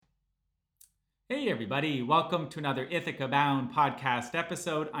Hey, everybody. Welcome to another Ithaca Bound podcast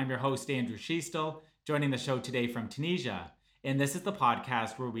episode. I'm your host, Andrew Schiestel, joining the show today from Tunisia. And this is the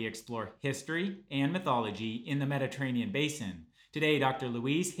podcast where we explore history and mythology in the Mediterranean basin. Today, Dr.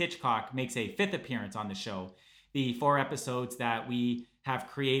 Louise Hitchcock makes a fifth appearance on the show. The 4 episodes that we have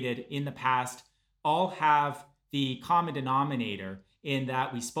created in the past all have the common denominator in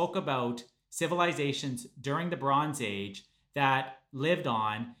that we spoke about civilizations during the Bronze Age that lived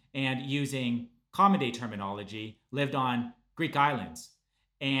on and using common day terminology, lived on Greek islands.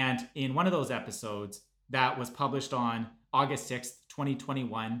 And in one of those episodes that was published on August 6th,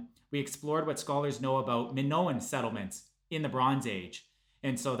 2021, we explored what scholars know about Minoan settlements in the Bronze Age.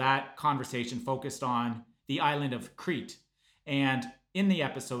 And so that conversation focused on the island of Crete. And in the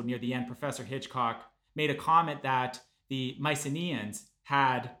episode near the end, Professor Hitchcock made a comment that the Mycenaeans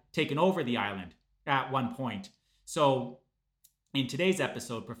had taken over the island at one point. So in today's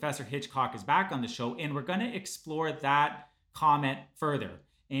episode, Professor Hitchcock is back on the show, and we're going to explore that comment further.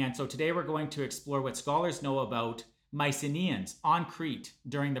 And so today we're going to explore what scholars know about Mycenaeans on Crete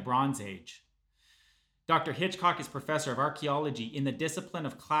during the Bronze Age. Dr. Hitchcock is professor of archaeology in the discipline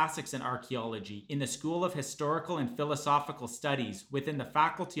of classics and archaeology in the School of Historical and Philosophical Studies within the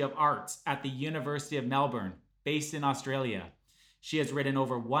Faculty of Arts at the University of Melbourne, based in Australia. She has written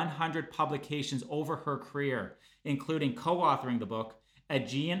over 100 publications over her career, including co-authoring the book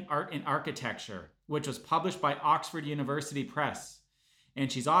Aegean Art and Architecture, which was published by Oxford University Press.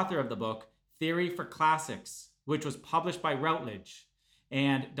 And she's author of the book Theory for Classics, which was published by Routledge.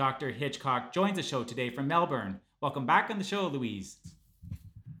 And Dr. Hitchcock joins the show today from Melbourne. Welcome back on the show, Louise.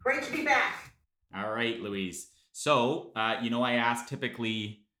 Great to be back. All right, Louise. So, I ask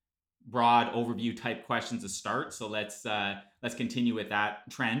typically broad overview type questions to start. So let's continue with that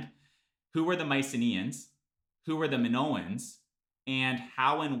trend. Who were the Mycenaeans? Who were the Minoans? And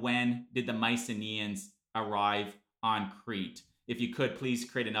how and when did the Mycenaeans arrive on Crete? If you could, please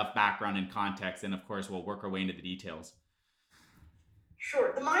create enough background and context, and of course, we'll work our way into the details.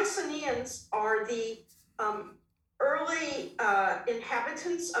 Sure. The Mycenaeans are the early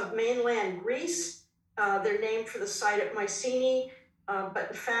inhabitants of mainland Greece. They're named for the site at Mycenae, but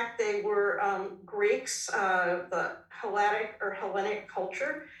in fact, they were Greeks, the Hellenic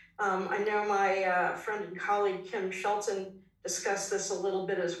culture. I know my friend and colleague Kim Shelton discussed this a little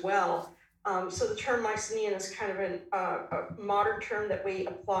bit as well. So the term Mycenaean is kind of a modern term that we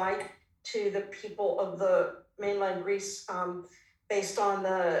apply to the people of the mainland Greece based on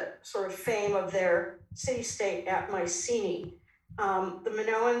the sort of fame of their city-state at Mycenae. The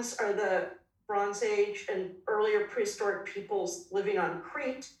Minoans are the Bronze Age and earlier prehistoric peoples living on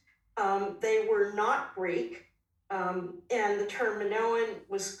Crete. They were not Greek. And the term Minoan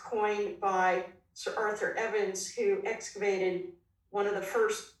was coined by Sir Arthur Evans, who excavated one of the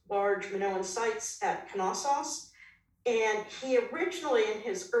first large Minoan sites at Knossos. And he originally, in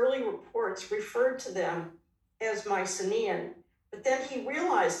his early reports, referred to them as Mycenaean, but then he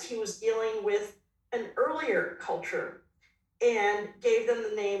realized he was dealing with an earlier culture and gave them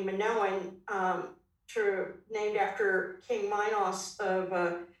the name Minoan, named after King Minos of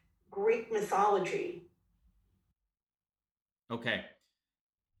Greek mythology. Okay.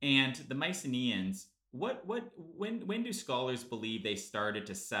 And the Mycenaeans, when do scholars believe they started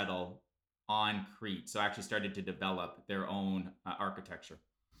to settle on Crete? So actually started to develop their own architecture?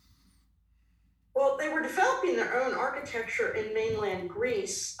 Well, they were developing their own architecture in mainland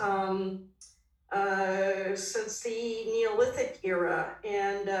Greece since the Neolithic era,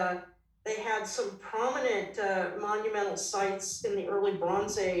 and they had some prominent monumental sites in the early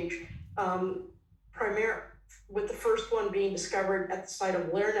Bronze Age, with the first one being discovered at the site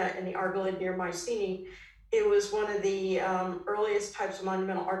of Lerna in the Argolid near Mycenae. It was one of the earliest types of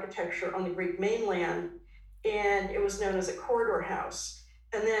monumental architecture on the Greek mainland, and it was known as a corridor house.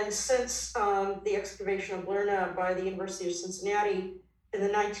 And then since the excavation of Lerna by the University of Cincinnati in the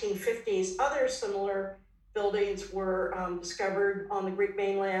 1950s, other similar buildings were discovered on the Greek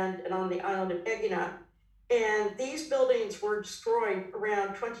mainland and on the island of Aegina. And these buildings were destroyed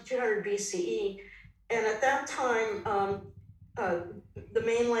around 2200 BCE. And at that time, the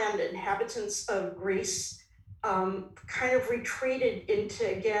mainland inhabitants of Greece kind of retreated into,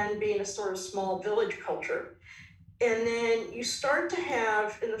 again, being a sort of small village culture. And then you start to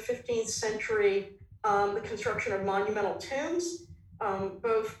have, in the 15th century, the construction of monumental tombs,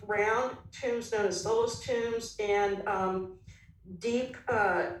 both round tombs known as Solos tombs and deep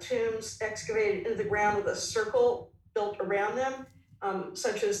tombs excavated into the ground with a circle built around them,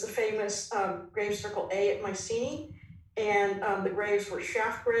 such as the famous grave circle A at Mycenae. And the graves were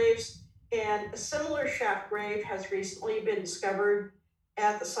shaft graves. And a similar shaft grave has recently been discovered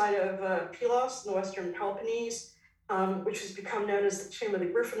at the site of Pylos in the Western Peloponnese, which has become known as the Tomb of the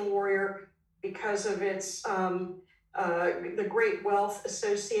Griffin Warrior because of its the great wealth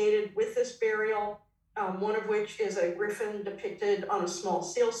associated with this burial, one of which is a griffin depicted on a small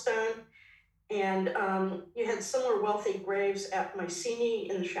seal stone. And you had similar wealthy graves at Mycenae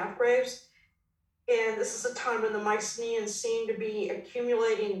in the shaft graves. And this is a time when the Mycenaeans seem to be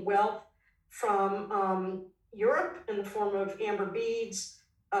accumulating wealth from Europe in the form of amber beads,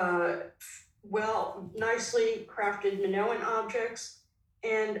 nicely crafted Minoan objects,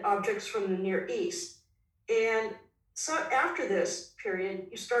 and objects from the Near East. And so after this period,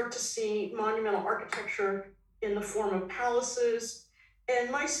 you start to see monumental architecture in the form of palaces. And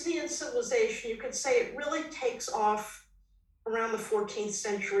Mycenaean civilization, you could say it really takes off around the 14th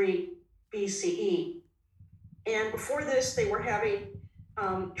century BCE. And before this, they were having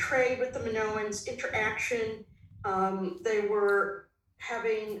trade with the Minoans, interaction. They were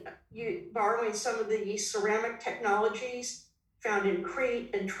borrowing some of the ceramic technologies found in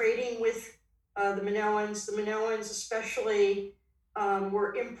Crete and trading with the Minoans. The Minoans especially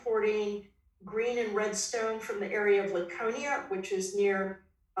were importing green and red stone from the area of Laconia, which is near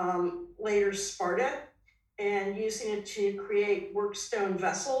later Sparta, and using it to create work stone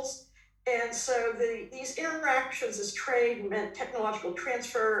vessels. And so these interactions as trade meant technological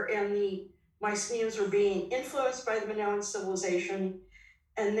transfer, and the Mycenaeans were being influenced by the Minoan civilization.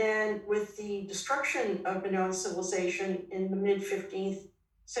 And then with the destruction of Minoan civilization in the mid-15th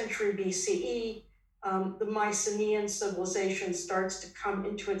century BCE, the Mycenaean civilization starts to come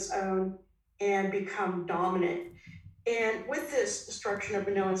into its own and become dominant. And with this destruction of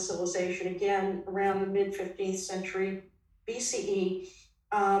Minoan civilization, again, around the mid-15th century BCE,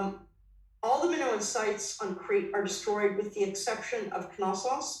 all the Minoan sites on Crete are destroyed with the exception of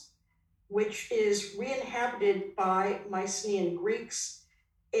Knossos, which is re-inhabited by Mycenaean Greeks.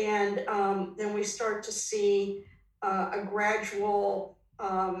 And then we start to see a gradual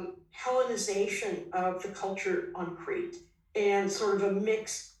Hellenization of the culture on Crete, and sort of a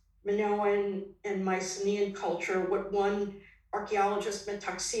mixed Minoan and Mycenaean culture, what one archaeologist,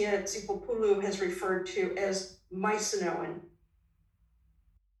 Metaxia Tsipopoulou, has referred to as Mycenoan.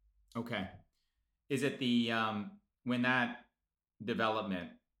 Okay. Is it the when that development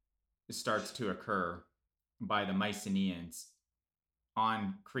starts to occur by the Mycenaeans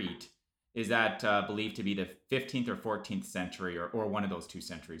on Crete, is that believed to be the 15th or 14th century, or one of those two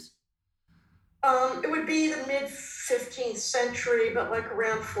centuries? It would be the mid-15th century, but like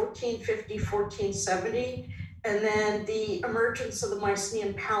around 1450, 1470. And then the emergence of the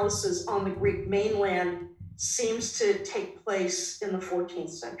Mycenaean palaces on the Greek mainland seems to take place in the 14th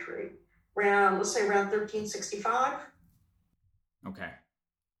century, let's say around 1365. Okay.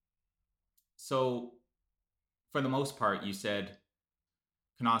 So for the most part, you said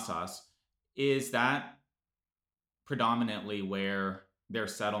Knossos. Is that predominantly where their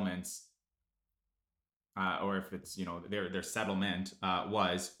settlements, or if it's, their settlement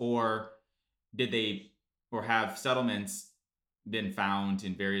was, or did they, or have settlements been found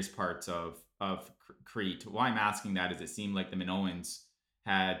in various parts of Crete? Why I'm asking that is it seemed like the Minoans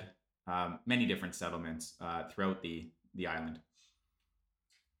had many different settlements throughout the island.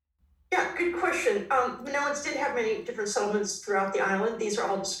 Yeah, good question. Minoans did have many different settlements throughout the island. These are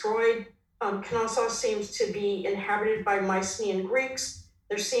all destroyed. Knossos seems to be inhabited by Mycenaean Greeks.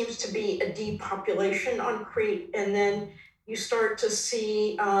 There seems to be a depopulation on Crete, and then you start to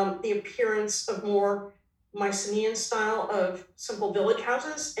see the appearance of more Mycenaean style of simple village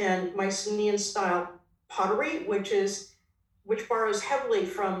houses and Mycenaean style pottery, which borrows heavily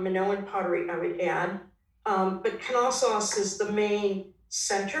from Minoan pottery, I would add. But Knossos is the main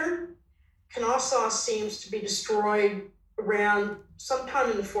center. Knossos seems to be destroyed around sometime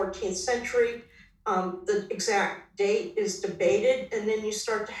in the 14th century. The exact date is debated, and then you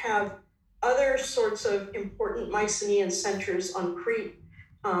start to have other sorts of important Mycenaean centers on Crete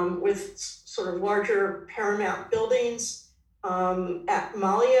with sort of larger paramount buildings at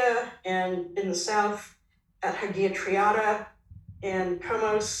Malia, and in the south at Hagia Triada and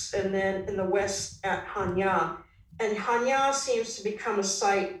Komos, and then in the west at Hania. And Hania seems to become a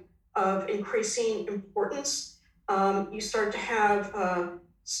site of increasing importance. You start to have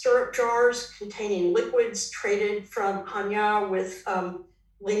stirrup jars containing liquids traded from Hania with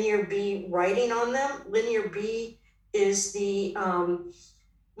Linear B writing on them. Linear B is the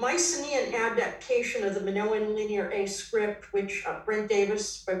Mycenaean adaptation of the Minoan Linear A script, which Brent Davis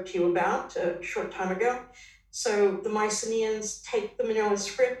spoke to you about a short time ago. So the Mycenaeans take the Minoan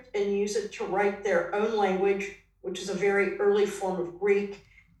script and use it to write their own language, which is a very early form of Greek,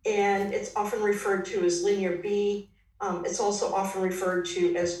 and it's often referred to as Linear B. It's also often referred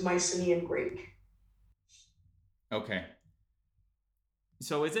to as Mycenaean Greek. Okay.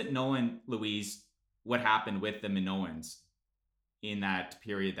 So is it known, Louise, what happened with the Minoans in that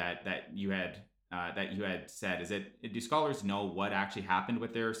period that you had said? Do scholars know what actually happened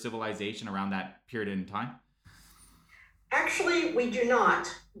with their civilization around that period in time? Actually, we do not.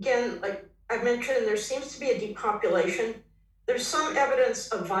 Again, like I mentioned, there seems to be a depopulation. There's some evidence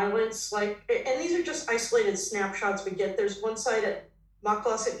of violence, and these are just isolated snapshots we get. There's one site at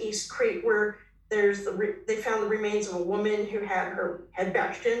Maklas at East Crete where they found the remains of a woman who had her head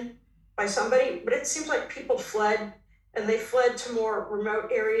bashed in by somebody, but it seems like people fled, and they fled to more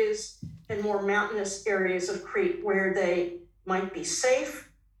remote areas and more mountainous areas of Crete where they might be safe.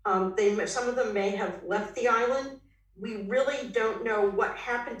 Some of them may have left the island. We really don't know what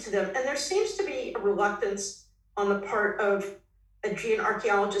happened to them. And there seems to be a reluctance on the part of Aegean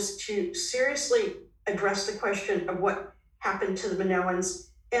archaeologists to seriously address the question of what happened to the Minoans.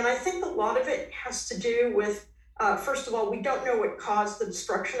 And I think a lot of it has to do with, first of all, we don't know what caused the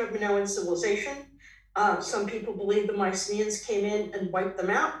destruction of Minoan civilization. Some people believe the Mycenaeans came in and wiped them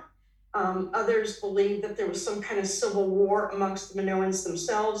out. Others believe that there was some kind of civil war amongst the Minoans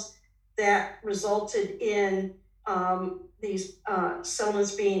themselves that resulted in these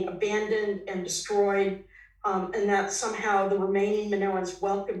settlements being abandoned and destroyed, and that somehow the remaining Minoans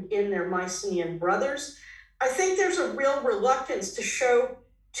welcomed in their Mycenaean brothers. I think there's a real reluctance to show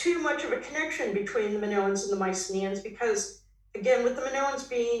too much of a connection between the Minoans and the Mycenaeans because, again, with the Minoans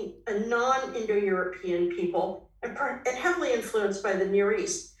being a non-Indo-European people and heavily influenced by the Near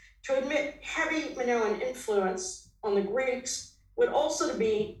East, to admit heavy Minoan influence on the Greeks would also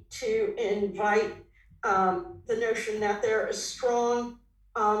be to invite the notion that there is strong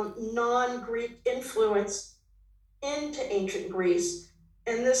non-Greek influence into ancient Greece.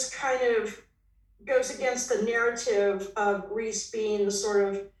 And this kind of goes against the narrative of Greece being the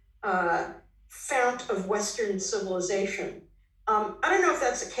sort of fount of Western civilization. I don't know if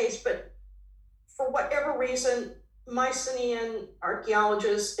that's the case, but for whatever reason, Mycenaean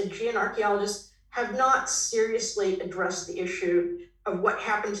archaeologists, Aegean archaeologists, have not seriously addressed the issue of what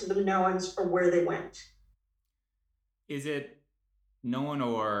happened to the Minoans or where they went. Is it known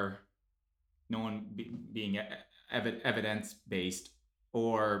or being evidence-based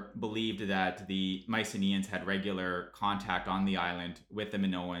or believed that the Mycenaeans had regular contact on the island with the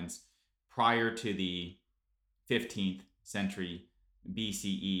Minoans prior to the 15th century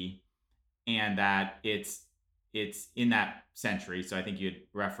BCE, and that it's in that century, so I think you had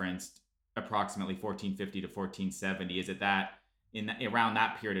referenced approximately 1450 to 1470, is it that around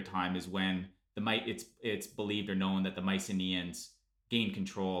that period of time is when it's believed or known that the Mycenaeans gained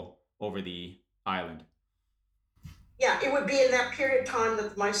control over the island? Yeah, it would be in that period of time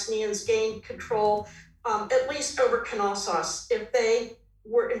that the Mycenaeans gained control, at least over Knossos. If they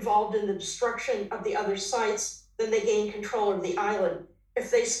were involved in the destruction of the other sites, then they gained control of the island. If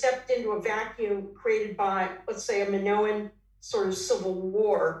they stepped into a vacuum created by, let's say, a Minoan sort of civil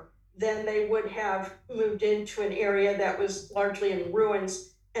war, then they would have moved into an area that was largely in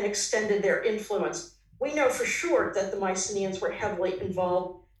ruins and extended their influence. We know for sure that the Mycenaeans were heavily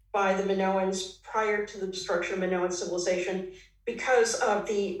involved by the Minoans prior to the destruction of Minoan civilization because of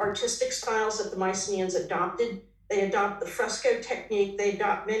the artistic styles that the Mycenaeans adopted. They adopt the fresco technique, they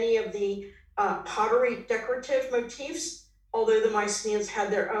adopt many of the pottery decorative motifs, although the Mycenaeans had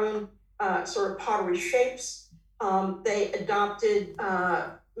their own sort of pottery shapes. They adopted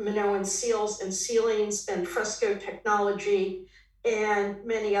Minoan seals and ceilings and fresco technology and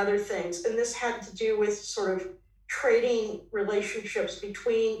many other things. And this had to do with sort of trading relationships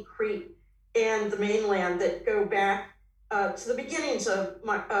between Crete and the mainland that go back to the beginnings of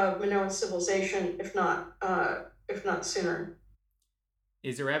Minoan civilization, if not sooner.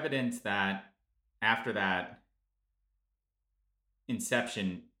 Is there evidence that after that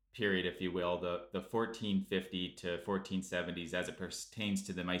inception period, if you will, the 1450 to 1470s, as it pertains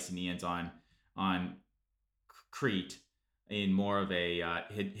to the Mycenaeans on Crete in more of a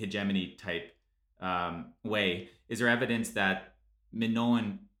hegemony type way, is there evidence that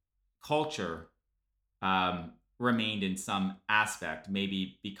Minoan culture remained in some aspect,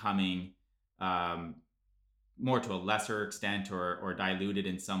 maybe becoming more to a lesser extent or diluted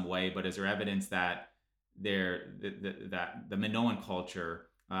in some way? But is there evidence that that the Minoan culture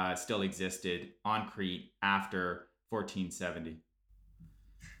still existed on Crete after 1470?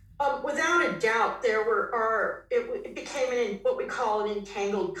 Without a doubt, it became what we call an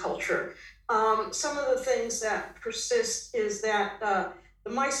entangled culture. Some of the things that persist is that the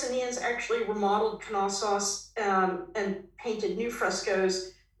Mycenaeans actually remodeled Knossos and painted new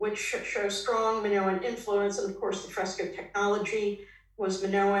frescoes which shows strong Minoan influence. And of course, the fresco technology was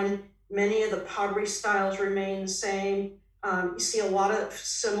Minoan. Many of the pottery styles remain the same. You see a lot of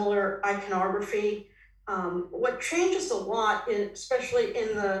similar iconography. What changes a lot, especially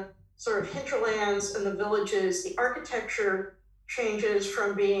in the sort of hinterlands and the villages, the architecture changes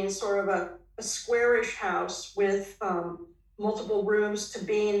from being sort of a squarish house with multiple rooms to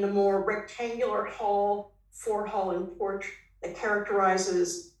being the more rectangular hall, four-hall and porch that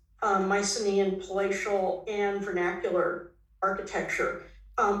characterizes Mycenaean palatial and vernacular architecture.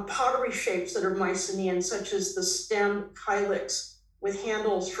 Pottery shapes that are Mycenaean, such as the stemmed kylix with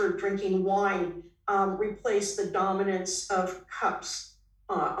handles for drinking wine, replace the dominance of cups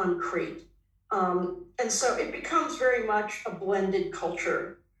on Crete. And so it becomes very much a blended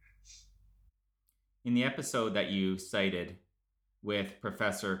culture. In the episode that you cited with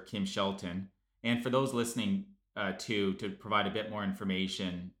Professor Kim Shelton, and for those listening to provide a bit more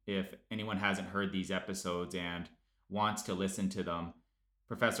information, if anyone hasn't heard these episodes and wants to listen to them,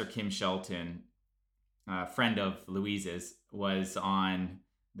 Professor Kim Shelton, a friend of Louise's, was on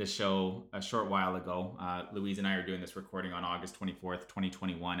the show a short while ago. Louise and I are doing this recording on August 24th,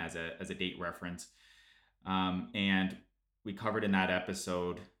 2021 as a date reference. And we covered in that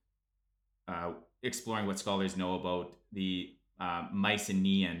episode exploring what scholars know about the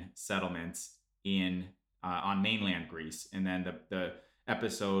Mycenaean settlements on mainland Greece. And then the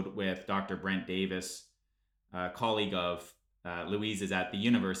episode with Dr. Brent Davis, a colleague of Louise's at the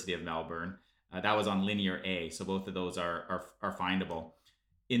University of Melbourne, that was on Linear A. So both of those are findable.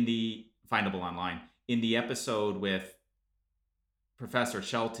 Findable online. In the episode with Professor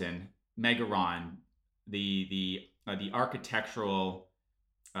Shelton, Megaron, the architectural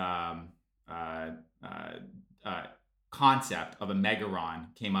concept of a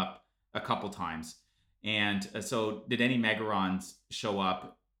megaron came up a couple times. And so did any megarons show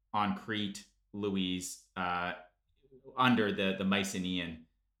up on Crete, Louise, under the Mycenaean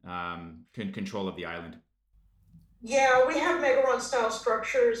control of the island? Yeah, we have megaron-style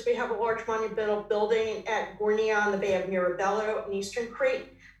structures. We have a large monumental building at Gornia on the Bay of Mirabello in eastern Crete.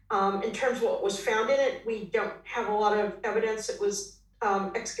 In terms of what was found in it, we don't have a lot of evidence. It was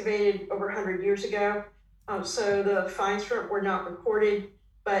excavated over 100 years ago, so the finds from it were not recorded,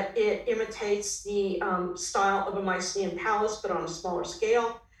 but it imitates the style of a Mycenaean palace, but on a smaller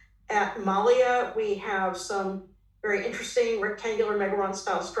scale. At Malia, we have some very interesting rectangular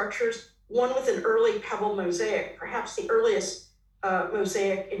megaron-style structures, one with an early pebble mosaic, perhaps the earliest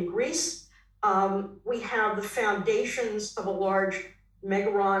mosaic in Greece. We have the foundations of a large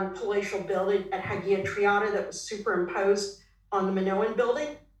megaron palatial building at Hagia Triada that was superimposed on the Minoan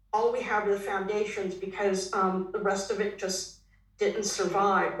building. All we have are the foundations because the rest of it just didn't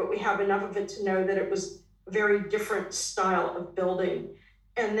survive, but we have enough of it to know that it was a very different style of building.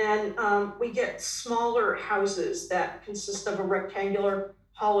 And then we get smaller houses that consist of a rectangular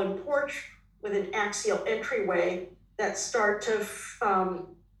hall and porch with an axial entryway that start to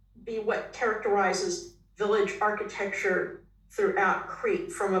be what characterizes village architecture throughout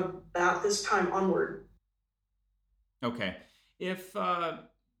Crete from about this time onward. Okay. If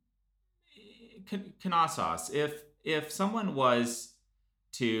Knossos, if someone was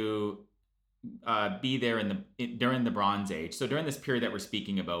to be there during the Bronze Age, so during this period that we're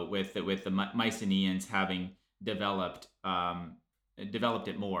speaking about, with the Mycenaeans having developed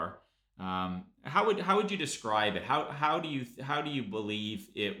it more, how would you describe it? How do you believe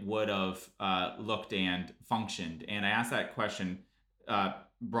it would have looked and functioned? And I ask that question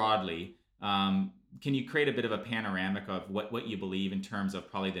broadly. Can you create a bit of a panoramic of what you believe in terms of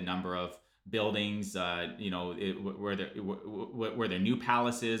probably the number of buildings? Were there new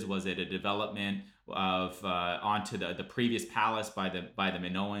palaces? Was it a development of onto the previous palace by the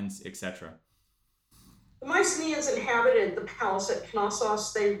Minoans, etc.? The Mycenaeans inhabited the palace at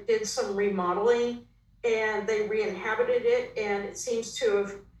Knossos. They did some remodeling and they re-inhabited it, and it seems to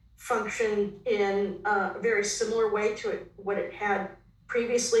have functioned in a very similar way to what it had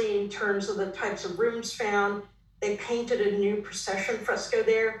previously in terms of the types of rooms found. They painted a new procession fresco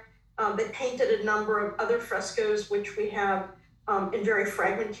there. They painted a number of other frescoes, which we have in very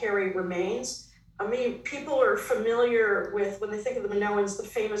fragmentary remains. I mean, people are familiar with, when they think of the Minoans, the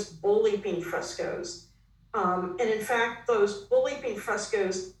famous bull leaping frescoes. And in fact, those bull leaping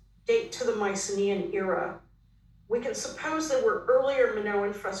frescoes date to the Mycenaean era. We can suppose there were earlier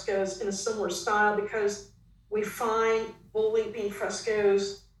Minoan frescoes in a similar style because we find bull leaping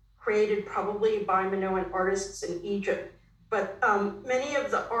frescoes created probably by Minoan artists in Egypt. But many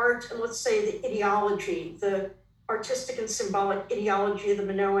of the art, and let's say the ideology, the artistic and symbolic ideology of the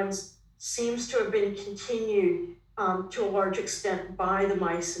Minoans seems to have been continued to a large extent by the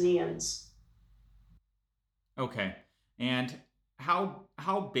Mycenaeans. Okay. And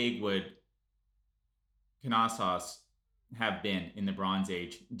how big would Knossos have been in the Bronze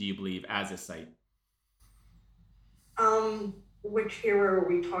Age, do you believe, as a site? Which era are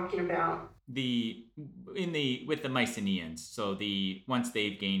we talking about? The in the with the Mycenaeans, so the once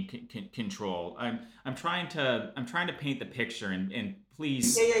they've gained control. I'm trying to paint the picture, and Yeah,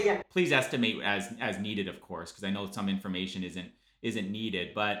 please yeah, yeah. please estimate as needed, of course, because I know some information isn't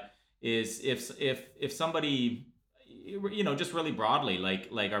needed. But is if somebody, just really broadly,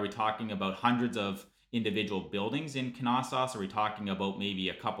 like are we talking about hundreds of individual buildings in Knossos? Are we talking about maybe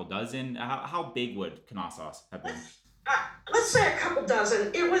a couple dozen? How big would Knossos have been? Uh, let's say a couple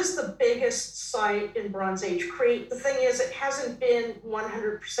dozen. It was the biggest site in Bronze Age Crete. The thing is, it hasn't been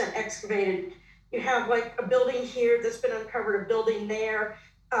 100% excavated. You have like a building here that's been uncovered, a building there.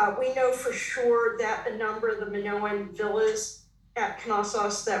 We know for sure that a number of the Minoan villas at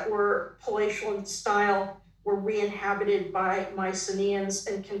Knossos that were palatial in style were re-inhabited by Mycenaeans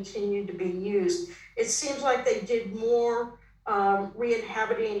and continued to be used. It seems like they did more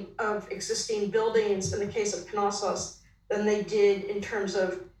re-inhabiting of existing buildings in the case of Knossos than they did in terms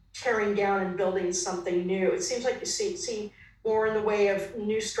of tearing down and building something new. It seems like you see more in the way of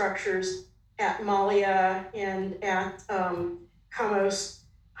new structures at Malia and at Kamos.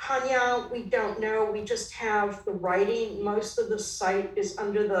 Hanya, we don't know. We just have the writing. Most of the site is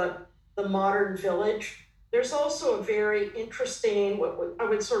under the modern village. There's also a very interesting, what I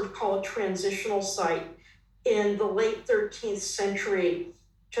would sort of call a transitional site in the late 13th century,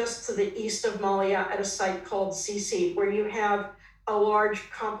 just to the east of Malia at a site called Sisi, where you have a large,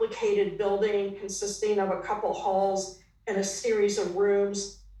 complicated building consisting of a couple halls and a series of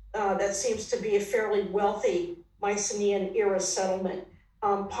rooms that seems to be a fairly wealthy Mycenaean era settlement,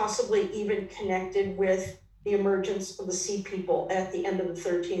 possibly even connected with the emergence of the Sea People at the end of the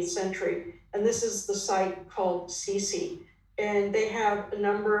 13th century. And this is the site called Sisi. And they have a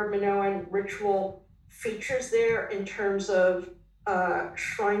number of Minoan ritual features there in terms of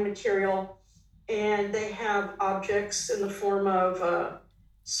shrine material, and they have objects in the form of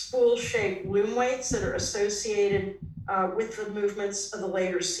spool-shaped loom weights that are associated with the movements of the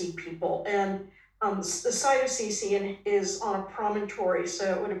later Sea People. And the site of Sisi is on a promontory,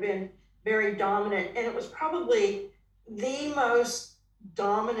 so it would have been very dominant, and it was probably the most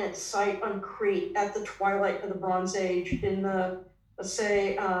dominant site on Crete at the twilight of the Bronze Age in the, let's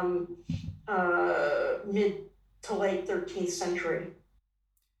say, mid to late 13th century.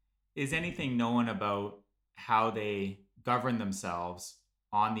 Is anything known about how they govern themselves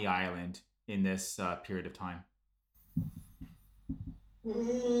on the island in this period of time?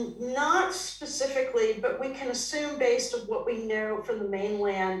 Not specifically, but we can assume based on what we know from the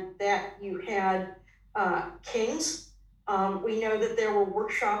mainland that you had kings. We know that there were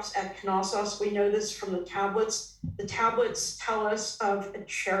workshops at Knossos. We know this from the tablets. The tablets tell us of a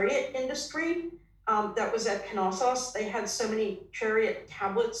chariot industry that was at Knossos. They had so many chariot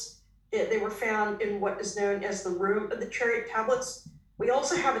tablets. They were found in what is known as the room of the chariot tablets. We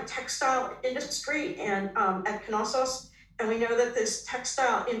also have a textile industry and at Knossos, and we know that this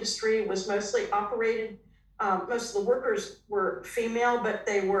textile industry was mostly operated, most of the workers were female, but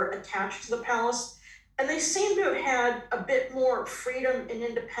they were attached to the palace. And they seem to have had a bit more freedom and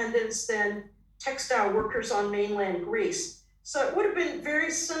independence than textile workers on mainland Greece. So it would have been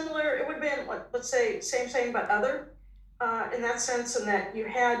very similar. It would have been, let's say, same, but other in that sense, in that you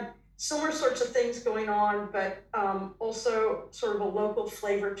had similar sorts of things going on, but also sort of a local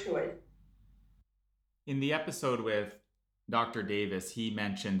flavor to it. In the episode with Dr. Davis, he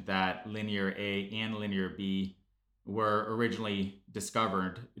mentioned that Linear A and Linear B were originally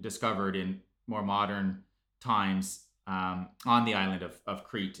discovered in more modern times on the island of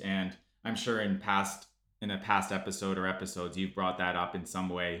Crete. And I'm sure in a past episode or episodes, you've brought that up in some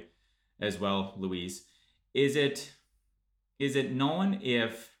way as well, Louise. Is it known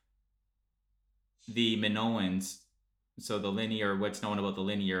if the Minoans, so the linear, what's known about the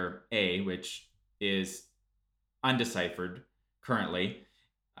Linear A, which is undeciphered currently,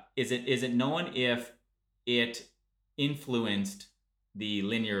 is it known if it influenced the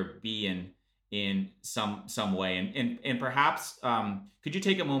Linear B in some way, and perhaps could you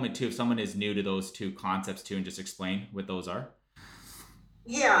take a moment too, if someone is new to those two concepts too, and just explain what those are?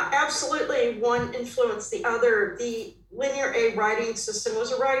 Yeah, absolutely. One influenced the other. The Linear A writing system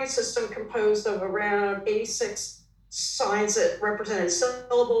was a writing system composed of around 86 signs that represented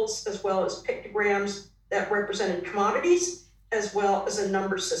syllables, as well as pictograms that represented commodities, as well as a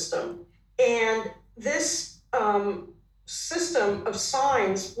number system. And this system of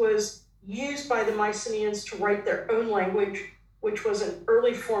signs was used by the Mycenaeans to write their own language, which was an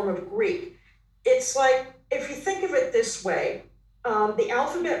early form of Greek. It's like, if you think of it this way, the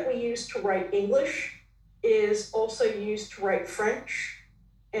alphabet we use to write English is also used to write French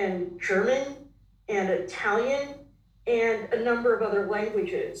and German and Italian and a number of other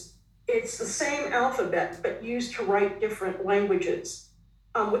languages. It's the same alphabet, but used to write different languages.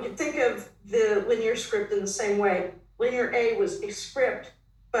 We could think of the linear script in the same way. Linear A was a script,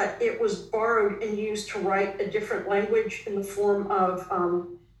 but it was borrowed and used to write a different language in the form of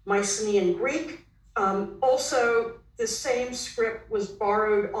Mycenaean Greek. Also, the same script was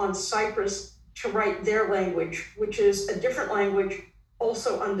borrowed on Cyprus to write their language, which is a different language,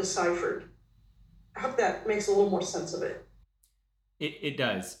 also undeciphered. I hope that makes a little more sense of it. It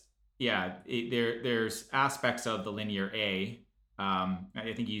does. Yeah, there's aspects of the linear A.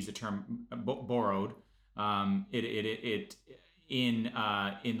 I think you used the term borrowed. It in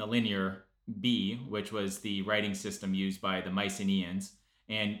the linear B, which was the writing system used by the Mycenaeans,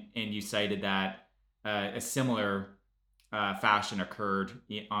 and you cited that a similar fashion occurred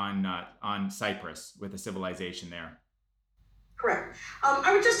on Cyprus with the civilization there. Correct.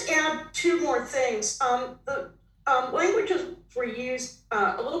 I would just add two more things. The languages were used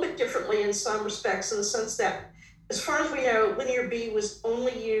a little bit differently in some respects, in the sense that, as far as we know, Linear B was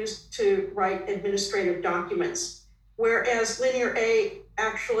only used to write administrative documents, whereas Linear A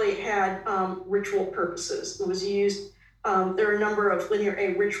actually had ritual purposes. It was used, there are a number of Linear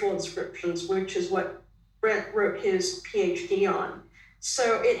A ritual inscriptions, which is what Brent wrote his PhD on.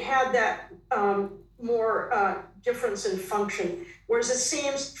 So it had that more difference in function. Whereas it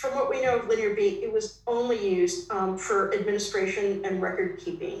seems, from what we know of Linear B, it was only used for administration and record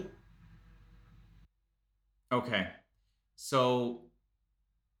keeping. Okay. So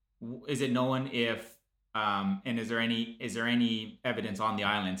is it known if, and is there any evidence on the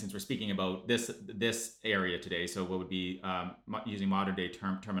island, since we're speaking about this area today, so what would be using modern day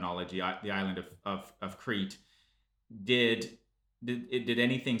terminology, the island of Crete, did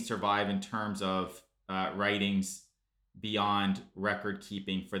anything survive in terms of writings beyond record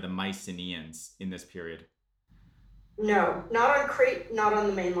keeping for the Mycenaeans in this period? No, not on Crete, not on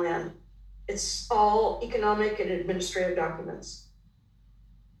the mainland. It's all economic and administrative documents.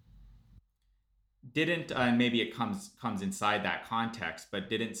 Didn't maybe it comes inside that context, but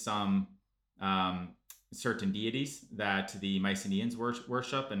didn't some certain deities that the Mycenaeans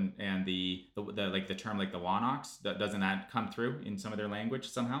worship and the like the term like the Wanocks, doesn't that come through in some of their language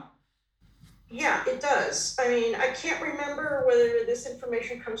somehow? Yeah, it does. I mean, I can't remember whether this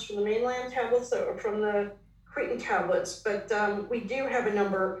information comes from the mainland tablets or from the Cretan tablets, but we do have a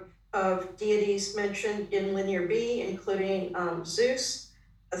number of deities mentioned in Linear B, including Zeus,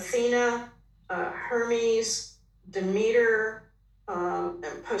 Athena, Hermes, Demeter,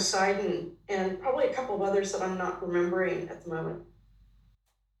 and Poseidon, and probably a couple of others that I'm not remembering at the moment.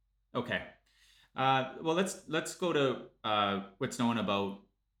 Okay. Well, let's go to what's known about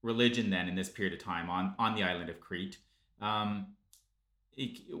religion then in this period of time on the island of Crete.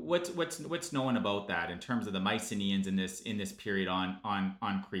 What's known about that in terms of the Mycenaeans in this period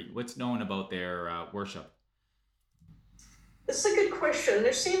on Crete? What's known about their worship? It's a good question.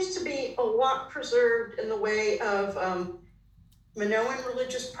 There seems to be a lot preserved in the way of Minoan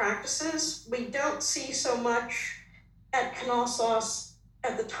religious practices. We don't see so much at Knossos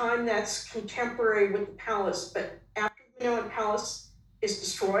at the time that's contemporary with the palace, but after the Minoan palace is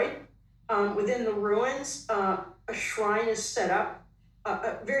destroyed, within the ruins, a shrine is set up.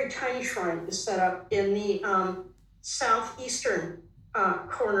 A very tiny shrine is set up in the southeastern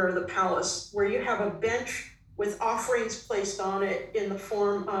corner of the palace, where you have a bench with offerings placed on it in the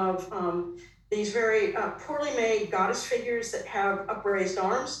form of these very poorly made goddess figures that have upraised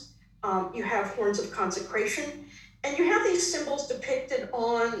arms. You have horns of consecration, and you have these symbols depicted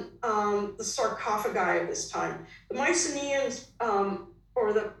on the sarcophagi of this time. The Mycenaeans,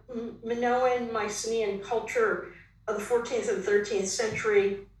 or the Minoan Mycenaean culture of the 14th and 13th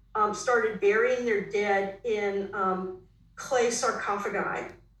century, started burying their dead in clay sarcophagi.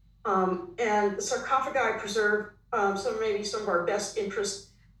 And the sarcophagi preserve some of our best interest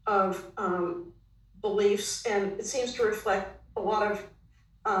of beliefs, and it seems to reflect a lot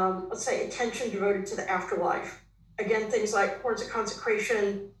of, let's say, attention devoted to the afterlife. Again, things like horns of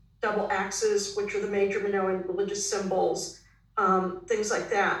consecration, double axes, which are the major Minoan religious symbols, things like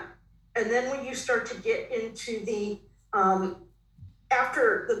that. And then when you start to get into the,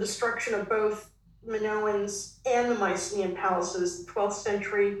 after the destruction of both Minoans and the Mycenaean palaces, the 12th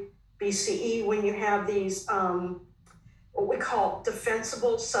century BCE, when you have these what we call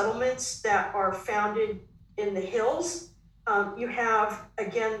defensible settlements that are founded in the hills, You have,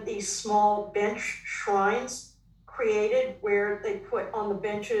 again, these small bench shrines created where they put on the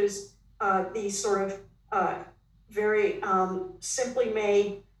benches these sort of very simply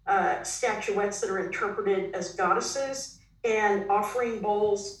made statuettes that are interpreted as goddesses and offering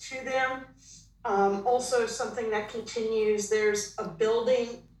bowls to them. Also, something that continues, there's a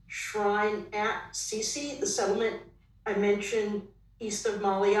building shrine at Sisi, the settlement I mentioned east of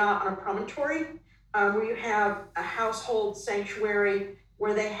Malia on a promontory, where you have a household sanctuary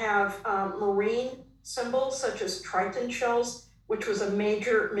where they have marine symbols such as Triton shells, which was a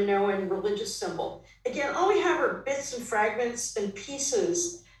major Minoan religious symbol. Again, all we have are bits and fragments and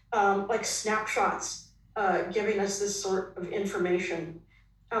pieces, like snapshots, giving us this sort of information.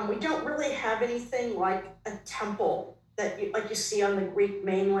 We don't really have anything like a temple like you see on the Greek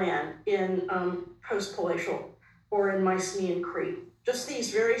mainland in post-Palatial or in Mycenaean Crete. Just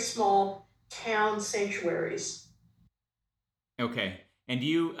these very small town sanctuaries. Okay. And do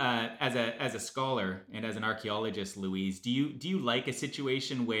you, as a scholar and as an archaeologist, Louise, do you like a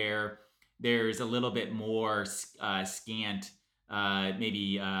situation where there's a little bit more scant,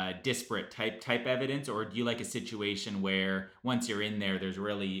 maybe disparate type evidence, or do you like a situation where once you're in there, there's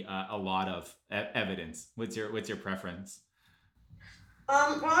really a lot of evidence? What's your preference?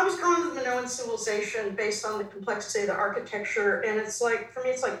 Well, I was drawn to the Minoan civilization based on the complexity of the architecture, and it's like, for me,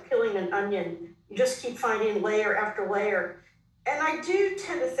 it's like peeling an onion. You just keep finding layer after layer. And I do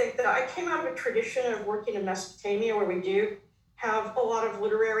tend to think that I came out of a tradition of working in Mesopotamia where we do have a lot of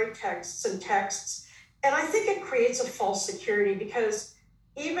literary texts and texts. And I think it creates a false security because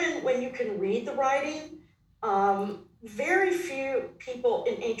even when you can read the writing, very few people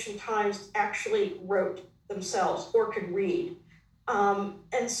in ancient times actually wrote themselves or could read.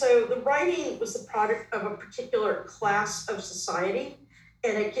 And so the writing was the product of a particular class of society,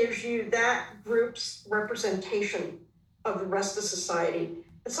 and it gives you that group's representation of the rest of society.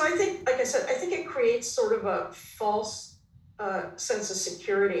 And so I think, like I said, I think it creates sort of a false sense of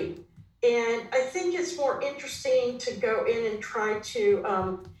security. And I think it's more interesting to go in and try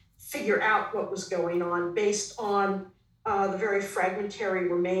to figure out what was going on based on the very fragmentary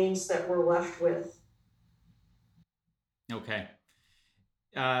remains that we're left with. Okay.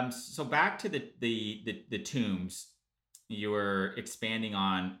 So back to the tombs, you were expanding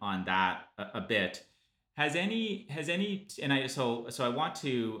on that a bit. Has any and I want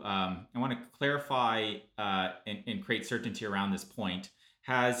to clarify and create certainty around this point.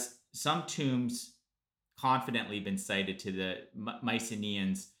 Has some tombs confidently been cited to the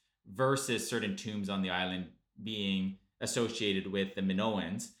Mycenaeans versus certain tombs on the island being associated with the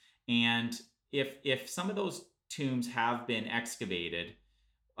Minoans? And if some of those tombs have been excavated,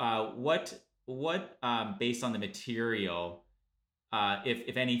 what based on the material,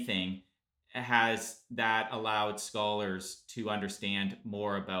 if anything, has that allowed scholars to understand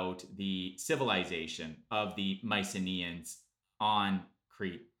more about the civilization of the Mycenaeans on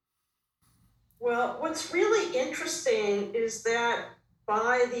Crete? Well, what's really interesting is that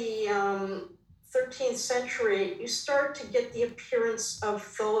by the 13th century, you start to get the appearance of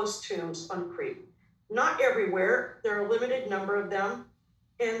Tholos tombs on Crete. Not everywhere, there are a limited number of them,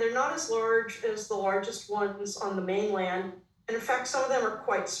 and they're not as large as the largest ones on the mainland. And in fact, some of them are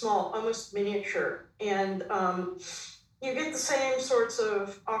quite small, almost miniature. And you get the same sorts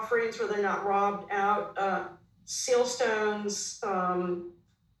of offerings where they're not robbed out, seal stones,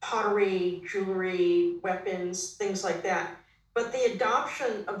 pottery, jewelry, weapons, things like that. But the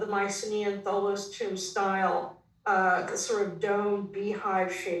adoption of the Mycenaean Tholos tomb style, the sort of domed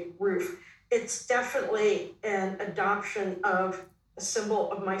beehive shaped roof, it's definitely an adoption of a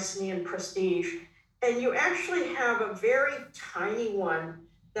symbol of Mycenaean prestige. And you actually have a very tiny one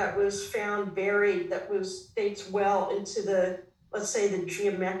that was found buried that was dates well into the, let's say, the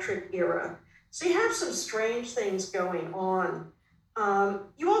geometric era. So you have some strange things going on.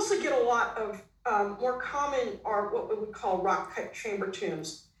 You also get a lot of more common are what we would call rock cut chamber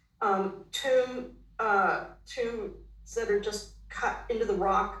tombs, tombs that are just cut into the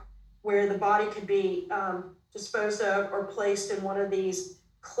rock where the body could be disposed of or placed in one of these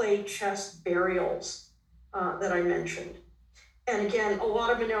clay chest burials that I mentioned. And again, a lot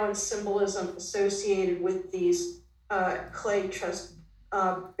of Minoan symbolism associated with these clay chest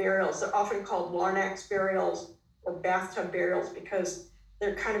burials. They're often called Larnax burials or bathtub burials because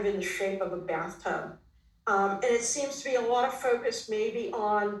they're kind of in the shape of a bathtub. And it seems to be a lot of focus maybe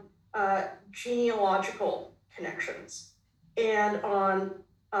on genealogical connections and on,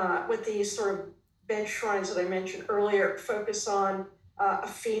 with these sort of bench shrines that I mentioned earlier, focus on a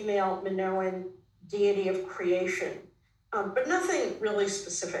female Minoan deity of creation, but nothing really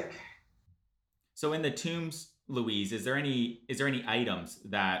specific. So in the tombs, Louise, is there any items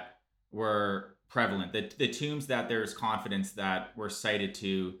that were prevalent? The tombs that there's confidence that were cited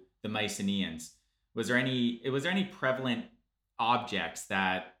to the Mycenaeans. Was there any prevalent objects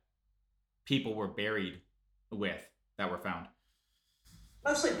that people were buried with that were found?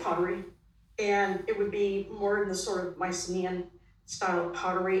 Mostly pottery, and it would be more in the sort of Mycenaean style of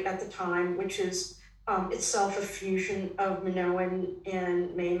pottery at the time, which is itself a fusion of Minoan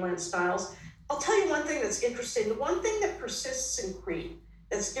and mainland styles. I'll tell you one thing that's interesting. The one thing that persists in Crete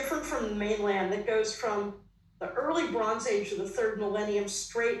that's different from the mainland, that goes from the early Bronze Age of the third millennium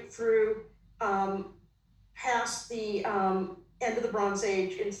straight through um, past the end of the Bronze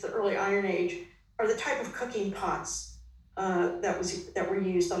Age into the early Iron Age, are the type of cooking pots that were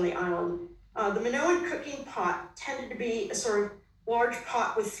used on the island. The Minoan cooking pot tended to be a sort of large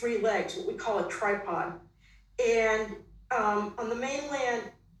pot with three legs, what we call a tripod. And on the mainland,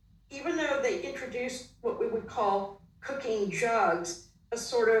 even though they introduced what we would call cooking jugs, a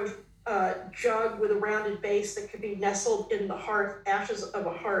sort of jug with a rounded base that could be nestled in the hearth, ashes of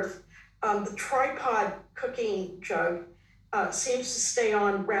a hearth, the tripod cooking jug seems to stay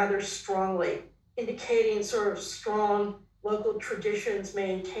on rather strongly, indicating sort of strong local traditions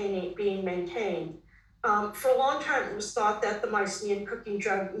being maintained. For a long time, it was thought that the Mycenaean cooking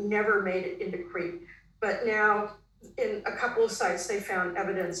jug never made it into Crete, but now in a couple of sites they found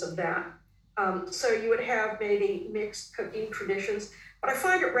evidence of that. So you would have maybe mixed cooking traditions, but I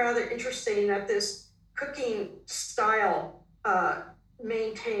find it rather interesting that this cooking style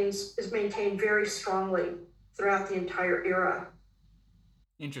is maintained very strongly throughout the entire era.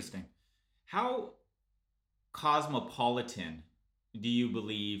 Interesting. How cosmopolitan do you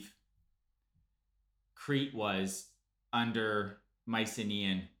believe Crete was under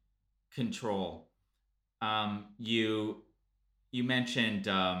Mycenaean control? You mentioned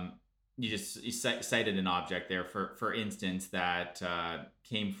cited an object there, for instance, that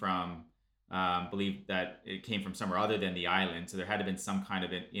came from believe that it came from somewhere other than the island. So there had to been some kind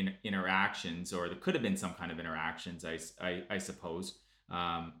of interactions, or there could have been some kind of interactions, I suppose.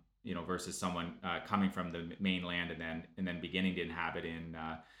 Versus someone coming from the mainland and then beginning to inhabit in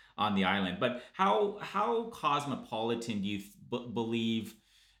on the island. But how cosmopolitan do you believe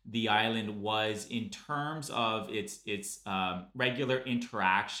the island was in terms of its regular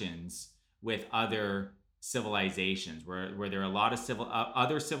interactions with other civilizations? Were there a lot of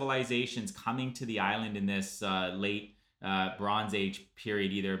other civilizations coming to the island in this late Bronze Age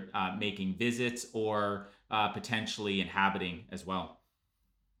period, either making visits or potentially inhabiting as well?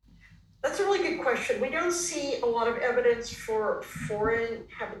 That's a really good question. We don't see a lot of evidence for foreign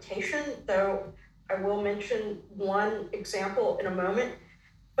habitation, though I will mention one example in a moment.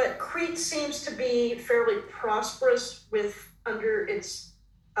 But Crete seems to be fairly prosperous under its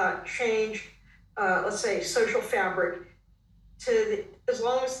change, let's say, social fabric, as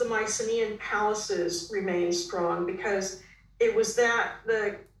long as the Mycenaean palaces remain strong, because it was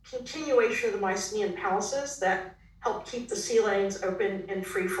the continuation of the Mycenaean palaces that helped keep the sea lanes open and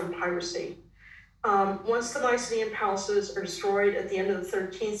free from piracy. Once the Mycenaean palaces are destroyed at the end of the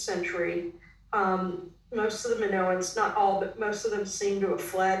 13th century, most of the Minoans, not all, but most of them seem to have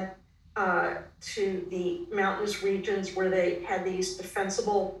fled to the mountainous regions where they had these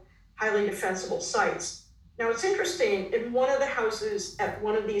highly defensible sites. Now, it's interesting, in one of the houses at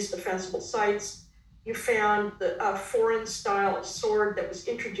one of these defensible sites, you found a foreign style sword that was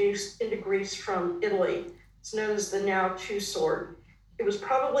introduced into Greece from Italy. It's known as the now two sword. It was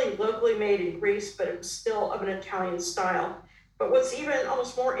probably locally made in Greece, but it was still of an Italian style. But what's even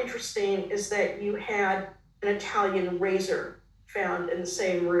almost more interesting is that you had an Italian razor found in the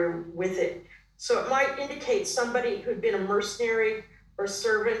same room with it. So it might indicate somebody who'd been a mercenary or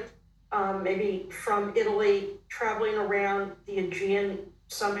servant, maybe from Italy, traveling around the Aegean,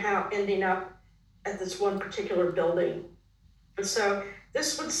 somehow ending up at this one particular building. And so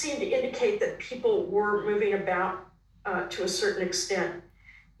this would seem to indicate that people were moving about to a certain extent.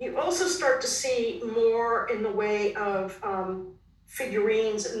 You also start to see more in the way of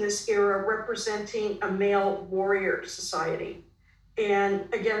figurines in this era representing a male warrior society.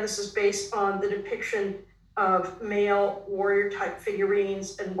 And again, this is based on the depiction of male warrior type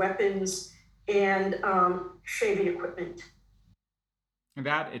figurines and weapons and shaving equipment.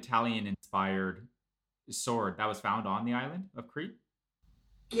 That Italian inspired sword that was found on the island of Crete?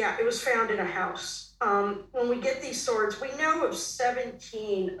 Yeah, it was found in a house. When we get these swords, we know of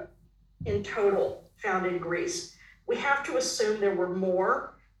 17 in total found in Greece. We have to assume there were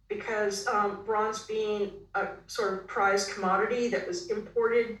more because bronze being a sort of prized commodity that was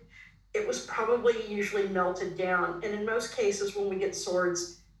imported, it was probably usually melted down. And in most cases, when we get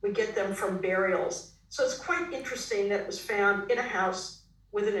swords, we get them from burials. So it's quite interesting that it was found in a house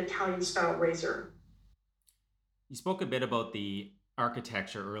with an Italian-style razor. You spoke a bit about the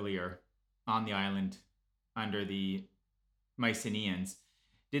architecture earlier on the island under the Mycenaeans.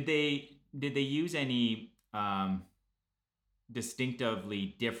 Did they use any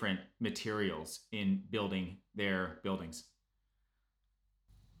distinctively different materials in building their buildings?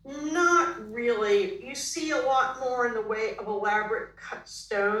 Not really. You see a lot more in the way of elaborate cut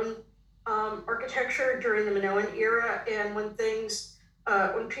stone architecture during the Minoan era, and when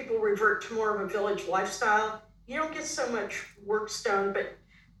people revert to more of a village lifestyle, you don't get so much work stone. But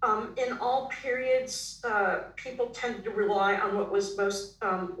in all periods, people tended to rely on what was most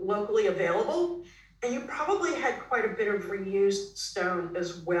locally available, and you probably had quite a bit of reused stone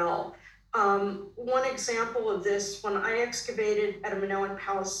as well. One example of this, when I excavated at a Minoan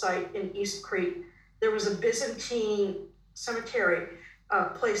palace site in East Crete, there was a Byzantine cemetery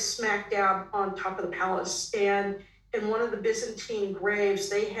placed smack dab on top of the palace. And in one of the Byzantine graves,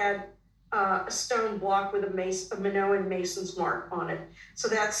 they had a stone block with a Minoan mason's mark on it. So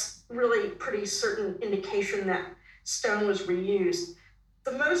that's really pretty certain indication that stone was reused.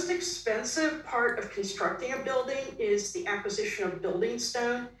 The most expensive part of constructing a building is the acquisition of building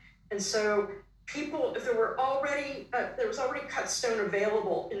stone. And so people, if there was already cut stone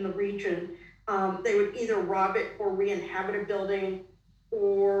available in the region, they would either rob it or re-inhabit a building,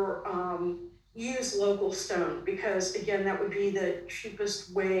 or use local stone, because again, that would be the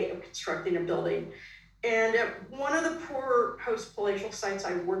cheapest way of constructing a building. And at one of the poorer post-palatial sites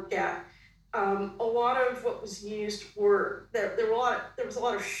I worked at, a lot of what was used there was a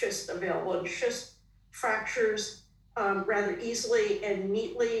lot of schist available, and schist fractures rather easily and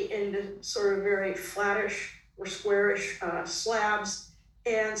neatly into sort of very flattish or squarish slabs.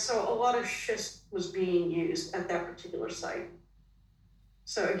 And so a lot of schist was being used at that particular site.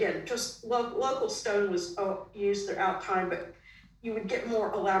 So again, just local stone was used throughout time, but you would get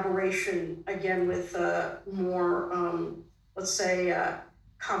more elaboration again with more, let's say,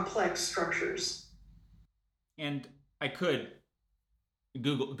 complex structures. And I could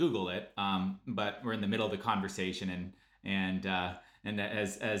Google it, but we're in the middle of the conversation, and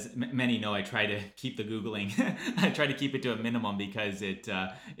as many know, I try to keep the Googling. I try to keep it to a minimum because it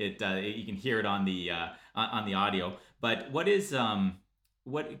you can hear it on the audio. But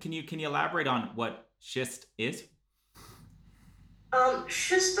what can you elaborate on what schist is?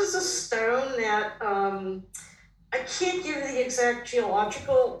 Schist is a stone that I can't give you the exact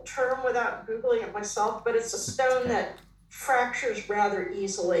geological term without Googling it myself, but it's a stone Okay. that fractures rather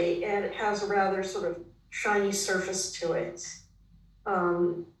easily, and it has a rather sort of shiny surface to it.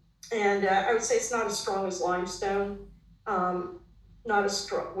 Um, and I would say it's not as strong as limestone, um, not as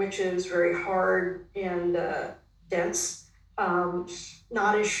strong, which is very hard and dense. Um,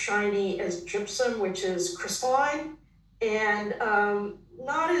 Not as shiny as gypsum, which is crystalline, and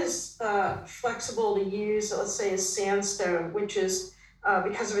not as flexible to use, let's say, as sandstone, which is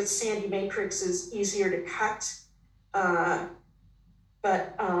because of its sandy matrix, is easier to cut, uh,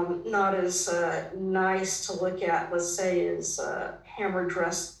 but not as nice to look at, let's say, as hammer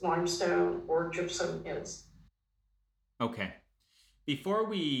dressed limestone or gypsum is. Okay. Before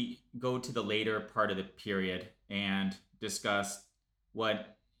we go to the later part of the period and discuss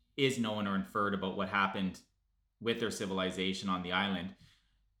what is known or inferred about what happened with their civilization on the island,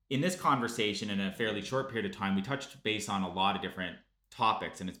 in this conversation, in a fairly short period of time, we touched base on a lot of different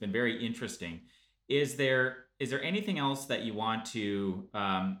topics, and it's been very interesting. Is there anything else that you want to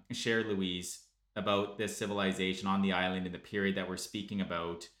share, Louise, about this civilization on the island in the period that we're speaking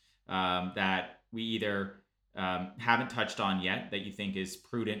about, that we either haven't touched on yet, that you think is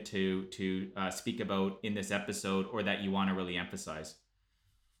prudent to speak about in this episode, or that you want to really emphasize?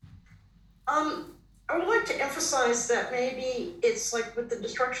 I would like to emphasize that maybe it's like with the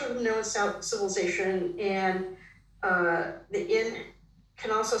destruction of the Noah civilization, and the inn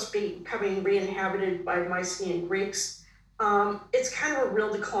can also be becoming re-inhabited by Mycenaean Greeks. It's kind of a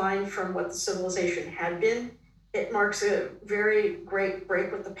real decline from what the civilization had been. It marks a very great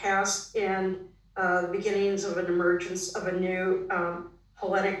break with the past, and the beginnings of an emergence of a new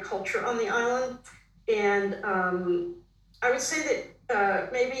Hellenic culture on the island. And I would say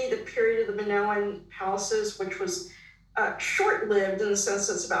that maybe the period of the Minoan palaces, which was short-lived in the sense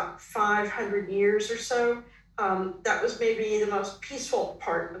that it's about 500 years or so, that was maybe the most peaceful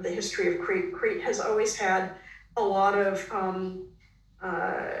part of the history of Crete. Crete has always had a lot of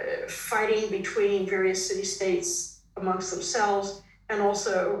fighting between various city-states amongst themselves, and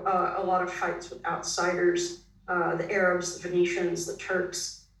also a lot of fights with outsiders, the Arabs, the Venetians, the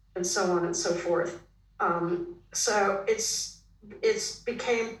Turks, and so on and so forth. So it's it's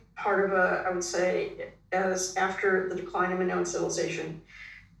became part of a, I would say, as after the decline of Minoan civilization,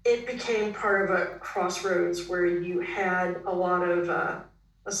 it became part of a crossroads where you had a lot of,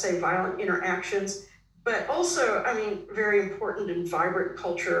 let's say, violent interactions, but also, I mean, very important and vibrant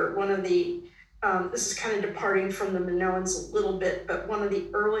culture. One of the, this is kind of departing from the Minoans a little bit, but one of the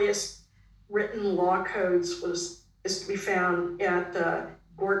earliest written law codes is to be found at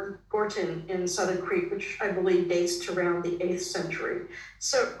Gortin in southern Crete, which I believe dates to around the 8th century.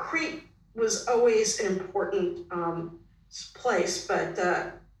 So Crete was always an important place, but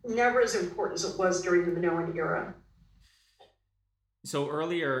never as important as it was during the Minoan era. So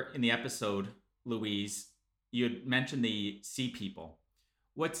earlier in the episode, Louise, you had mentioned the Sea People.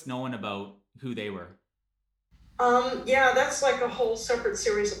 What's known about who they were? Yeah, that's like a whole separate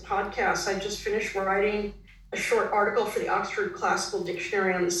series of podcasts. I just finished writing a short article for the Oxford Classical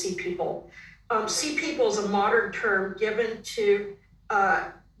Dictionary on the Sea People. Sea People is a modern term given to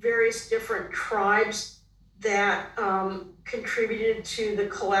various different tribes that contributed to the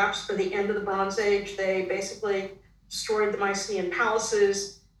collapse or the end of the Bronze Age. They basically destroyed the Mycenaean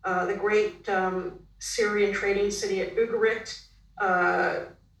palaces, the great Syrian trading city at Ugarit,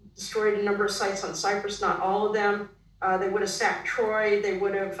 destroyed a number of sites on Cyprus, not all of them. They would have sacked Troy. They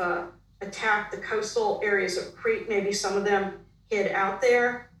would have attacked the coastal areas of Crete. Maybe some of them hid out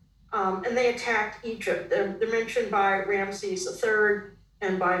there. And they attacked Egypt. They're mentioned by Ramses III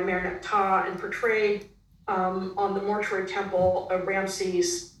and by Mer-Neptah and portrayed on the mortuary temple of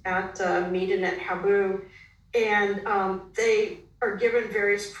Ramses at Medinet Habu. And they are given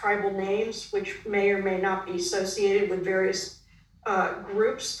various tribal names, which may or may not be associated with various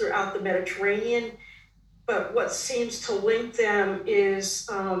groups throughout the Mediterranean. But what seems to link them is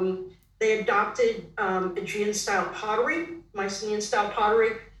they adopted Aegean-style pottery, Mycenaean-style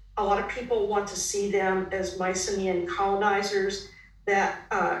pottery. A lot of people want to see them as Mycenaean colonizers that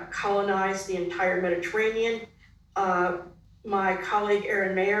colonized the entire Mediterranean. My colleague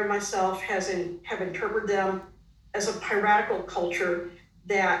Aaron Mayer and myself have interpreted them as a piratical culture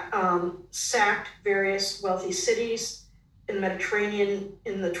that sacked various wealthy cities in the Mediterranean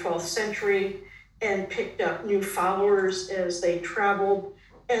in the 12th century and picked up new followers as they traveled,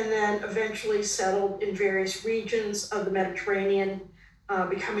 and then eventually settled in various regions of the Mediterranean,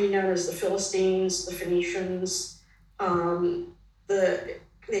 becoming known as the Philistines, the Phoenicians.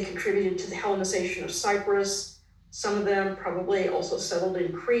 They contributed to the Hellenization of Cyprus. Some of them probably also settled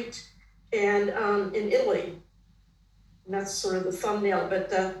in Crete and in Italy. And that's sort of the thumbnail. But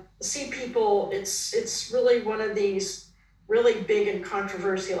the Sea People, it's really one of these really big and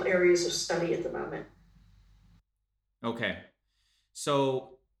controversial areas of study at the moment. Okay.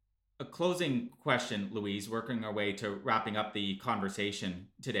 So a closing question, Louise, working our way to wrapping up the conversation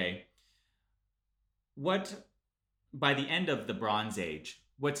today. By the end of the Bronze Age,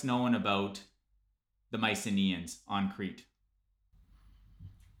 what's known about the Mycenaeans on Crete?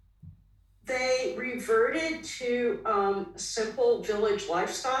 They reverted to a simple village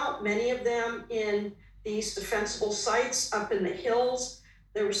lifestyle, many of them in these defensible sites up in the hills.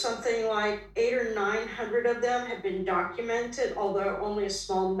 There were something like 800 or 900 of them have been documented, although only a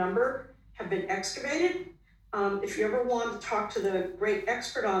small number have been excavated. If you ever want to talk to the great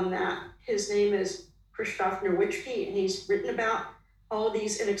expert on that, his name is Krzysztof Nowicki, and he's written about all of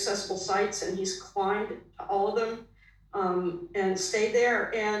these inaccessible sites, and he's climbed to all of them and stayed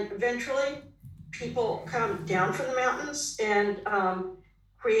there. And eventually, people come down from the mountains and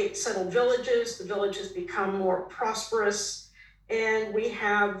create settled villages. The villages become more prosperous, and we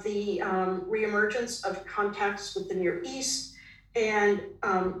have the reemergence of contacts with the Near East and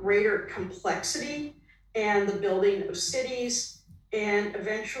greater complexity and the building of cities. And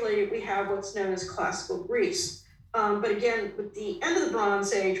eventually, we have what's known as classical Greece. But again, with the end of the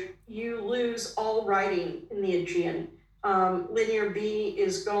Bronze Age, you lose all writing in the Aegean. Linear B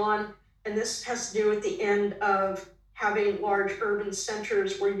is gone, and this has to do with the end of having large urban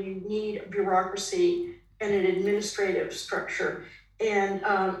centers where you need a bureaucracy and an administrative structure. And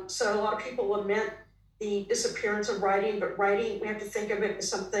so a lot of people lament the disappearance of writing, but writing, we have to think of it as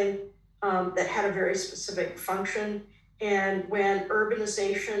something that had a very specific function. And when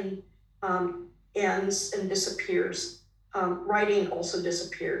urbanization ends and disappears, writing also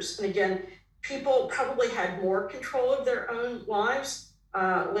disappears. And again, people probably had more control of their own lives,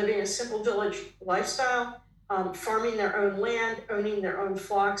 living a simple village lifestyle, farming their own land, owning their own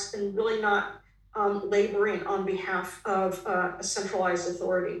flocks, and really not laboring on behalf of a centralized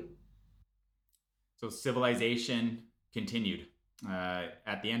authority. So civilization continued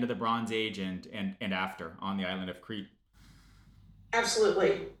at the end of the Bronze Age and after on the island of Crete.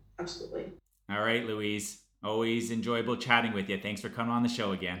 Absolutely. Absolutely. All right, Louise. Always enjoyable chatting with you. Thanks for coming on the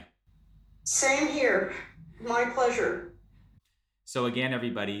show again. Same here. My pleasure. So again,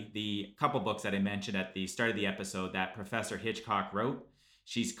 everybody, the couple books that I mentioned at the start of the episode that Professor Hitchcock wrote,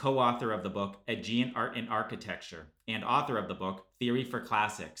 she's co-author of the book Aegean Art and Architecture and author of the book Theory for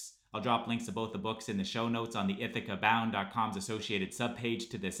Classics. I'll drop links to both the books in the show notes on the ithacabound.com's associated subpage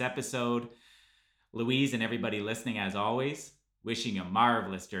to this episode. Louise and everybody listening, as always, wishing you a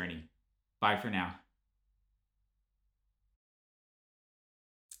marvelous journey. Bye for now.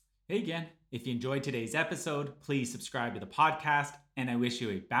 Hey again. If you enjoyed today's episode, please subscribe to the podcast, and I wish you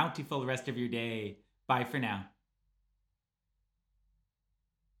a bountiful rest of your day. Bye for now.